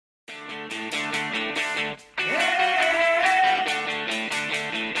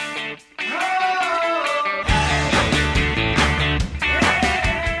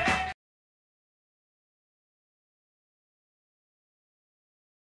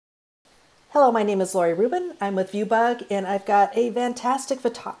Hello, my name is Lori Rubin. I'm with ViewBug, and I've got a fantastic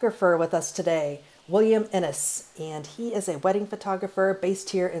photographer with us today, William Ennis, and he is a wedding photographer based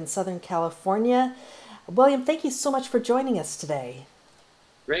here in Southern California. William, thank you so much for joining us today.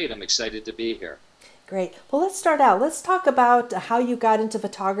 Great, I'm excited to be here. Great. Well, let's start out. Let's talk about how you got into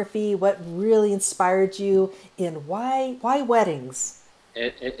photography, what really inspired you, and why weddings?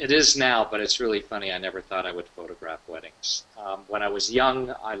 It is now, but it's really funny. I never thought I would photograph weddings. When I was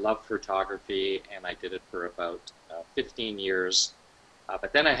young, I loved photography, and I did it for about 15 years.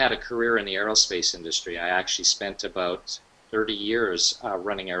 But then I had a career in the aerospace industry. I actually spent about 30 years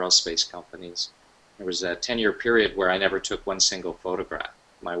running aerospace companies. There was a 10-year period where I never took one single photograph.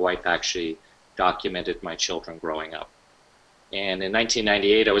 My wife actually documented my children growing up. And in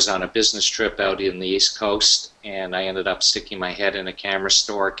 1998, I was on a business trip out in the East Coast, and I ended up sticking my head in a camera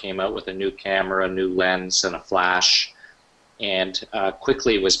store, came out with a new camera, a new lens, and a flash, and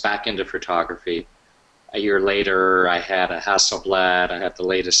quickly was back into photography. A year later, I had a Hasselblad, I had the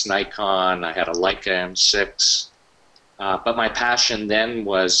latest Nikon, I had a Leica M6. But my passion then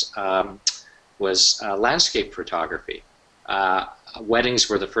was landscape photography. Weddings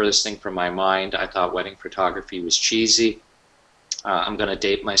were the furthest thing from my mind. I thought wedding photography was cheesy. I'm going to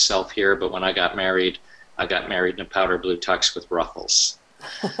date myself here, but when I got married in a powder blue tux with ruffles.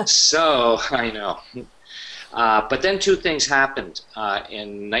 So, I know. But then two things happened.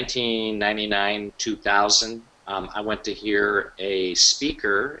 In 1999, 2000, I went to hear a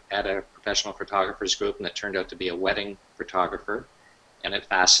speaker at a professional photographers group, and it turned out to be a wedding photographer, and it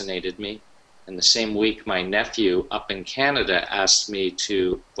fascinated me. And the same week, my nephew up in Canada asked me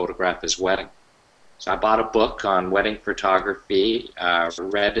to photograph his wedding. So I bought a book on wedding photography,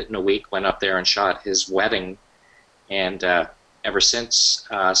 read it in a week, went up there and shot his wedding, and ever since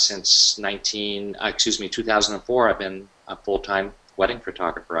 2004, I've been a full-time wedding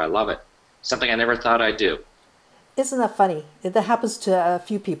photographer. I love it. Something I never thought I'd do. Isn't that funny? That happens to a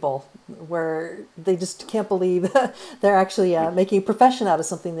few people where they just can't believe they're actually making a profession out of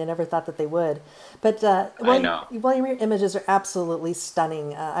something they never thought that they would. But I know. William, your images are absolutely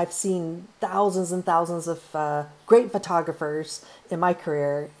stunning. I've seen thousands and thousands of great photographers in my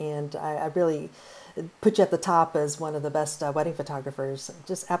career, and I really put you at the top as one of the best wedding photographers.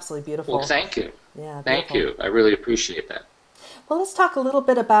 Just absolutely Well, beautiful. thank you. Yeah, Thank beautiful. you. I really appreciate that. Well, let's talk a little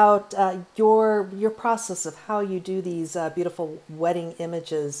bit about your process of how you do these beautiful wedding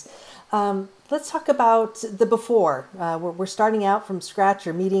images. Let's talk about the before. We're starting out from scratch.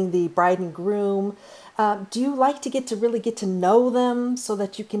 You're meeting the bride and groom. Do you like to really get to know them so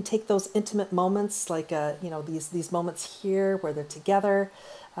that you can take those intimate moments, like these moments here where they're together?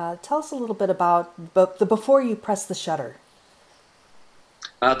 Tell us a little bit about the before you press the shutter.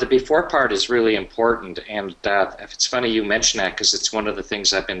 The before part is really important, and it's funny you mention that because it's one of the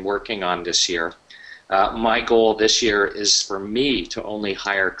things I've been working on this year. My goal this year is for me to only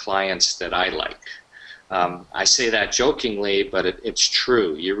hire clients that I like. I say that jokingly, but it's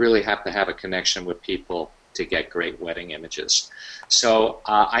true. You really have to have a connection with people to get great wedding images. So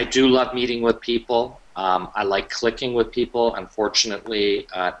I do love meeting with people. I like clicking with people. Unfortunately,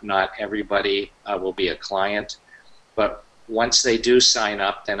 not everybody will be a client, but once they do sign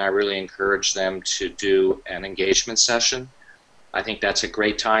up, then I really encourage them to do an engagement session. I think that's a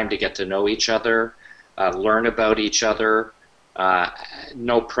great time to get to know each other, learn about each other.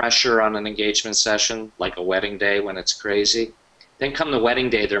 No pressure on an engagement session like a wedding day when it's crazy. Then come the wedding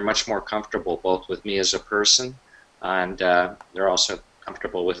day, they're much more comfortable both with me as a person, and they're also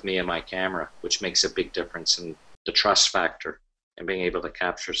comfortable with me and my camera, which makes a big difference in the trust factor and being able to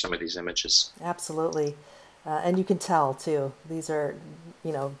capture some of these images. Absolutely. And you can tell too. These are,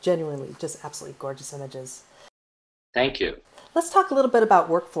 genuinely just absolutely gorgeous images. Thank you. Let's talk a little bit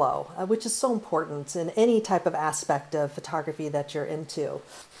about workflow, which is so important in any type of aspect of photography that you're into.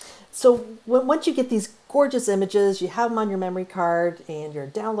 So once you get these gorgeous images, you have them on your memory card and you're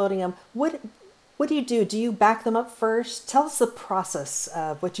downloading them, what do you do? Do you back them up first? Tell us the process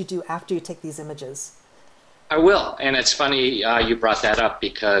of what you do after you take these images. I will, and it's funny you brought that up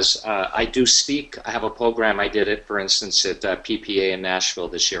because I do speak. I have a program. I did it, for instance, at PPA in Nashville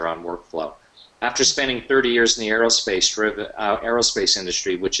this year on workflow. After spending 30 years in the aerospace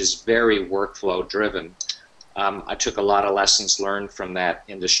industry, which is very workflow driven, I took a lot of lessons learned from that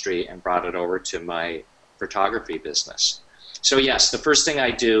industry and brought it over to my photography business. So yes, the first thing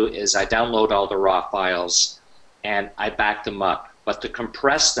I do is I download all the raw files and I back them up. But to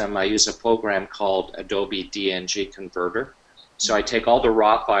compress them, I use a program called Adobe DNG Converter. So I take all the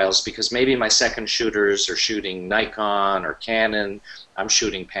raw files because maybe my second shooters are shooting Nikon or Canon. I'm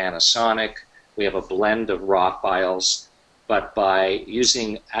shooting Panasonic. We have a blend of raw files. but by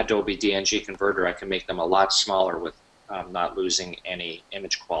using Adobe DNG Converter, I can make them a lot smaller with not losing any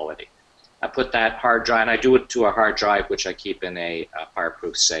image quality. I put that hard drive, and I do it to a hard drive, which I keep in a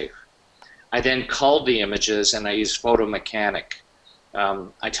fireproof safe. I then cull the images, and I use Photo Mechanic.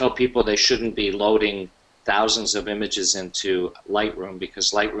 I tell people they shouldn't be loading thousands of images into Lightroom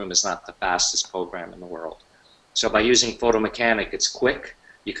because Lightroom is not the fastest program in the world. So by using Photo Mechanic, it's quick.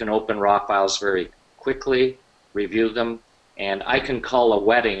 You can open raw files very quickly, review them, and I can cull a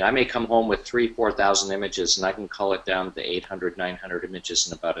wedding. I may come home with 3,000 to 4,000 images, and I can cull it down to 800, 900 images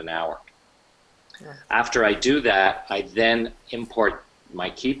in about an hour. Yeah. After I do that, I then import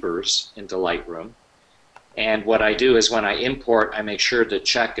my keepers into Lightroom. And what I do is when I import, I make sure to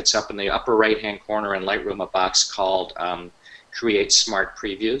check, it's up in the upper right-hand corner in Lightroom, a box called Create Smart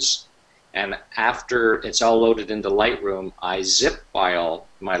Previews. And after it's all loaded into Lightroom, I zip file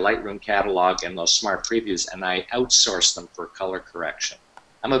my Lightroom catalog and those smart previews, and I outsource them for color correction.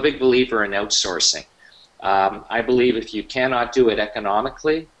 I'm a big believer in outsourcing. I believe if you cannot do it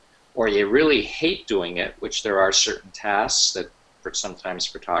economically, or you really hate doing it, which there are certain tasks that sometimes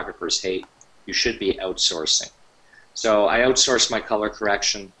photographers hate, you should be outsourcing. So I outsource my color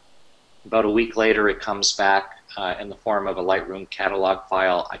correction. About a week later, it comes back in the form of a Lightroom catalog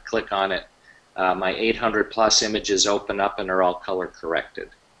file. I click on it. My 800 plus images open up and are all color corrected.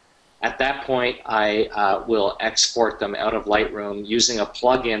 At that point, I will export them out of Lightroom using a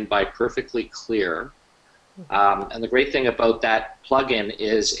plugin by Perfectly Clear. And the great thing about that plugin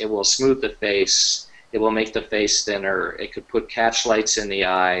is it will smooth the face. It will make the face thinner. It could put catch lights in the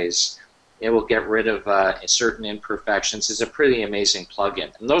eyes. It will get rid of certain imperfections. It's a pretty amazing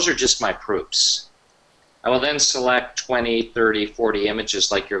plugin. And those are just my proofs. I will then select 20, 30, 40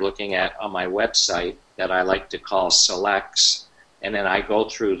 images like you're looking at on my website that I like to call selects. And then I go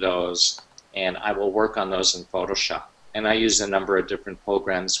through those and I will work on those in Photoshop. And I use a number of different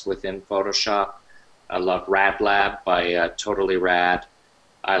programs within Photoshop. I love RadLab by Totally Rad.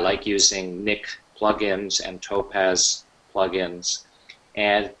 I like using Nik plugins and Topaz plugins.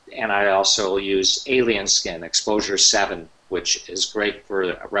 And I also use Alien Skin, Exposure 7, which is great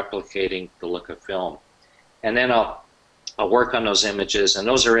for replicating the look of film. And then I'll work on those images, and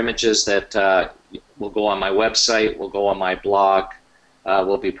those are images that will go on my website, will go on my blog,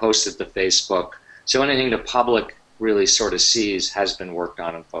 will be posted to Facebook. So anything the public really sort of sees has been worked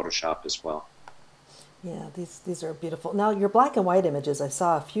on in Photoshop as well. Yeah, these are beautiful. Now, your black and white images, I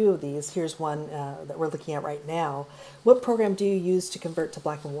saw a few of these. Here's one that we're looking at right now. What program do you use to convert to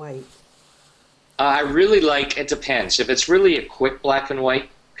black and white? I really like, it depends. If it's really a quick black and white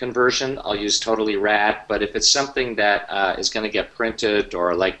conversion, I'll use Totally Rad. But if it's something that is going to get printed,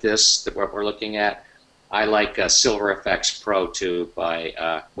 or like this, what we're looking at, I like Silver FX Pro 2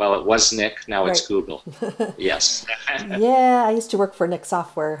 by, well, it was Nik, now it's Google. Yes. Yeah, I used to work for Nik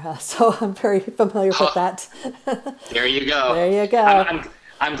Software, so I'm very familiar with that. There you go. There you go.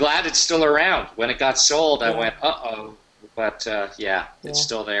 I'm glad it's still around. When it got sold, I went, uh-oh. But yeah, it's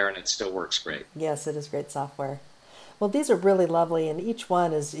still there and it still works great. Yes, it is great software. Well, these are really lovely, and each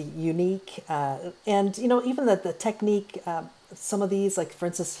one is unique. And, you know, even the technique, some of these, like for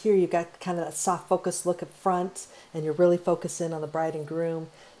instance, here you've got kind of a soft focus look up front, and you're really focusing on the bride and groom.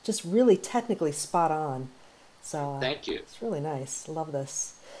 Just really technically spot on. So thank you. It's really nice. Love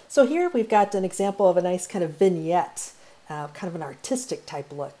this. So here we've got an example of a nice kind of vignette, kind of an artistic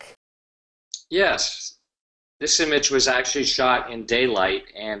type look. Yes. This image was actually shot in daylight,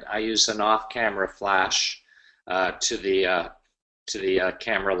 and I used an off-camera flash to the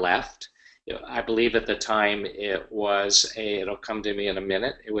camera left. I believe at the time it was it'll come to me in a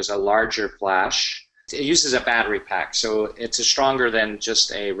minute, it was a larger flash. It uses a battery pack, so it's stronger than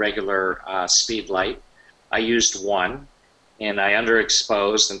just a regular speed light. I used one, and I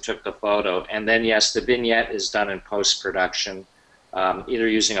underexposed and took the photo. And then, yes, the vignette is done in post-production, either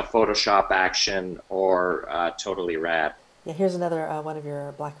using a Photoshop action or Totally Rad. Yeah, here's another one of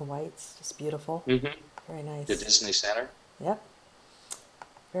your black and whites. Just beautiful. Mm-hmm. Very nice. The Disney Center. Yep.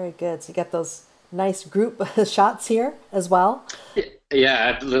 Very good. So you got those nice group shots here as well.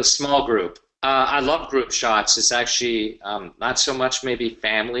 Yeah, the small group. I love group shots. It's actually not so much maybe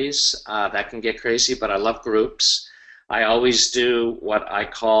families that can get crazy, but I love groups. I always do what I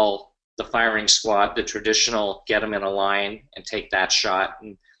call the firing squad, the traditional get them in a line and take that shot.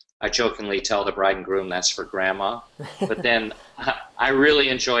 And I jokingly tell the bride and groom that's for grandma. But then I really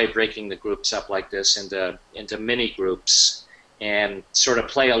enjoy breaking the groups up like this into mini groups and sort of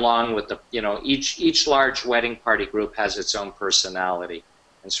play along with the, you know, each large wedding party group has its own personality,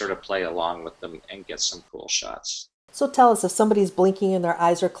 and sort of play along with them and get some cool shots. So tell us, if somebody's blinking and their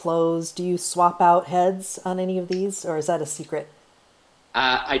eyes are closed, do you swap out heads on any of these, or is that a secret?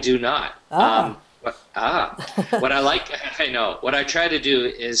 I do not. Ah, What I like, I know, what I try to do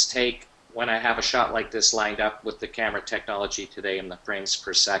is take, when I have a shot like this lined up with the camera technology today and the frames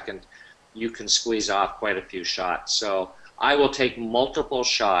per second, you can squeeze off quite a few shots. So I will take multiple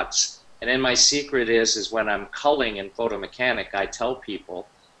shots, and then my secret is when I'm culling in photomechanic, I tell people,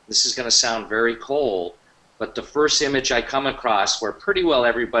 this is going to sound very cold, but the first image I come across where pretty well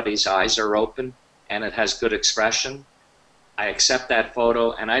everybody's eyes are open and it has good expression, I accept that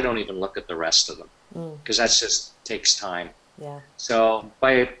photo and I don't even look at the rest of them because that just takes time. yeah. So,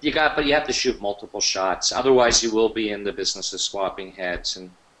 but you have to shoot multiple shots. Otherwise, you will be in the business of swapping heads, and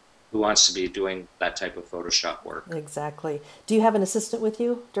who wants to be doing that type of Photoshop work? Exactly. Do you have an assistant with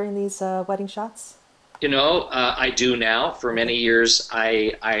you during these wedding shots? You know, I do now. For many years,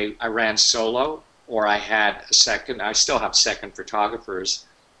 I ran solo, or I had a second. I still have second photographers,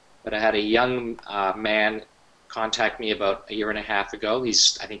 but I had a young man contact me about a year and a half ago.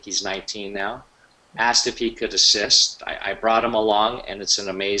 I think he's 19 now. Asked if he could assist. I brought him along, and it's an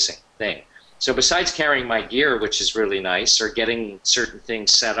amazing thing. So besides carrying my gear, which is really nice, or getting certain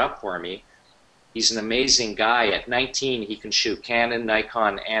things set up for me, he's an amazing guy. At 19, he can shoot Canon,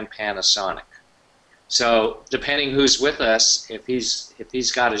 Nikon, and Panasonic. So depending who's with us, if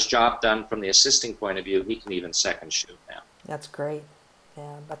he's got his job done from the assisting point of view, he can even second shoot now. That's great.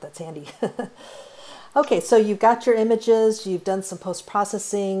 Yeah, but that's handy. Okay, so you've got your images, you've done some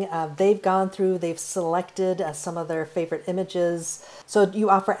post-processing, they've selected some of their favorite images. So you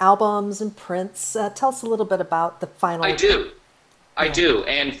offer albums and prints. Tell us a little bit about the final. I do.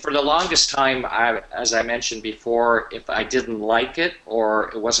 And for the longest time, as I mentioned before, if I didn't like it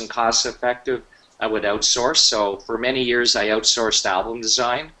or it wasn't cost effective, I would outsource. So for many years, I outsourced album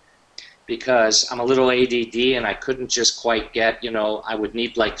design, because I'm a little ADD and I couldn't just quite get, I would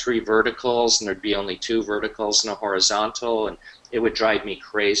need like 3 verticals and there'd be only 2 verticals and a horizontal, and it would drive me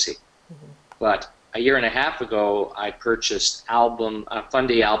crazy. But a year and a half ago, I purchased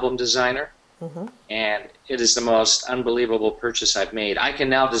Fundy Album Designer, and it is the most unbelievable purchase I've made. I can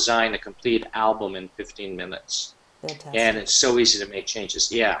now design a complete album in 15 minutes. Fantastic. And it's so easy to make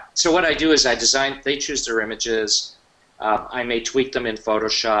changes. Yeah. So what I do is they choose their images. I may tweak them in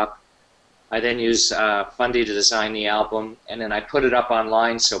Photoshop. I then use Fundy to design the album, and then I put it up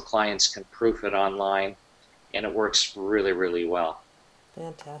online so clients can proof it online, and it works really, really well.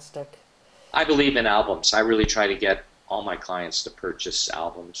 Fantastic. I believe in albums. I really try to get all my clients to purchase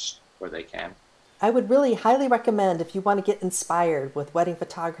albums where they can. I would really highly recommend, if you want to get inspired with wedding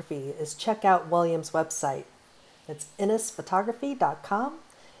photography, is check out William's website. It's innisphotography.com,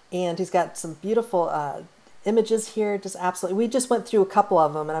 and he's got some beautiful images here. Just absolutely, we just went through a couple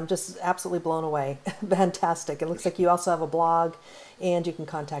of them and I'm just absolutely blown away. Fantastic. It looks like you also have a blog, and you can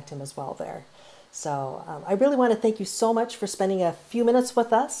contact him as well there. So I really want to thank you so much for spending a few minutes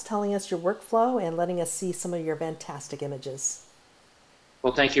with us, telling us your workflow and letting us see some of your fantastic images.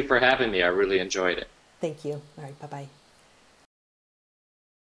 Well, thank you for having me. I really enjoyed it. Thank you. All right, bye-bye.